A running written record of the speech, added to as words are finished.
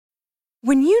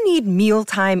When you need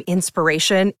mealtime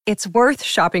inspiration, it's worth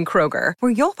shopping Kroger,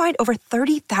 where you'll find over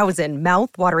 30,000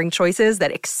 mouth-watering choices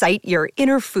that excite your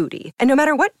inner foodie. And no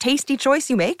matter what tasty choice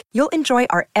you make, you'll enjoy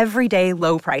our everyday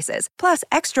low prices, plus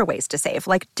extra ways to save,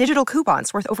 like digital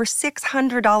coupons worth over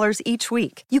 $600 each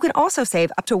week. You can also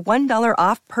save up to $1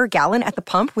 off per gallon at the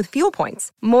pump with fuel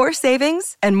points. More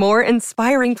savings and more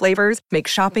inspiring flavors make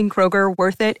shopping Kroger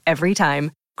worth it every time.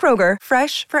 Kroger,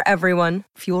 fresh for everyone.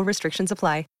 Fuel restrictions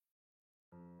apply.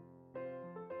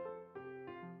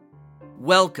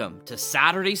 Welcome to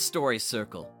Saturday Story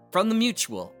Circle from the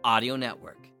Mutual Audio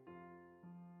Network.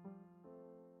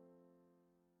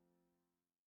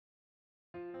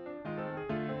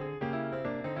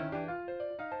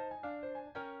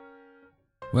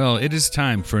 Well, it is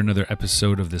time for another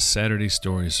episode of the Saturday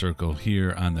Story Circle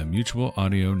here on the Mutual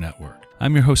Audio Network.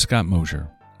 I'm your host, Scott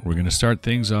Mosier. We're going to start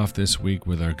things off this week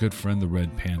with our good friend the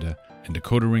Red Panda and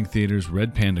Dakota Ring Theater's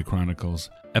Red Panda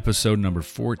Chronicles, episode number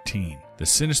 14, The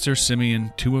Sinister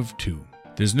Simian 2 of 2.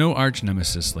 There's no arch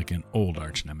nemesis like an old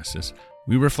arch nemesis.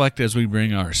 We reflect as we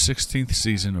bring our 16th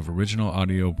season of original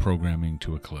audio programming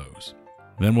to a close.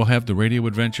 Then we'll have the radio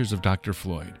adventures of Dr.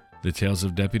 Floyd, the tales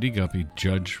of Deputy Guppy,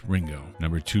 Judge Ringo,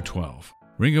 number 212.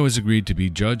 Ringo has agreed to be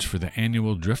judge for the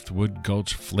annual Driftwood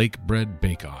Gulch Flake Bread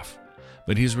Bake-Off,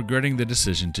 but he's regretting the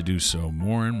decision to do so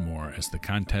more and more as the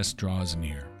contest draws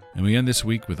near. And we end this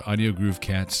week with Audio Groove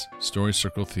Cat's Story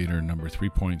Circle Theater number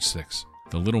 3.6,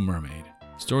 The Little Mermaid.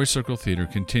 Story Circle Theater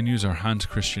continues our Hans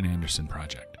Christian Andersen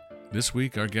project. This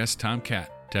week, our guest Tom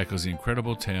Cat tackles the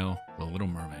incredible tale, The Little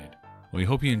Mermaid. We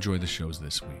hope you enjoy the shows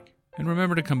this week. And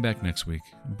remember to come back next week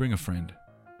and bring a friend,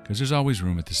 because there's always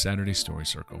room at the Saturday Story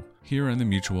Circle here on the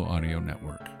Mutual Audio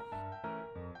Network.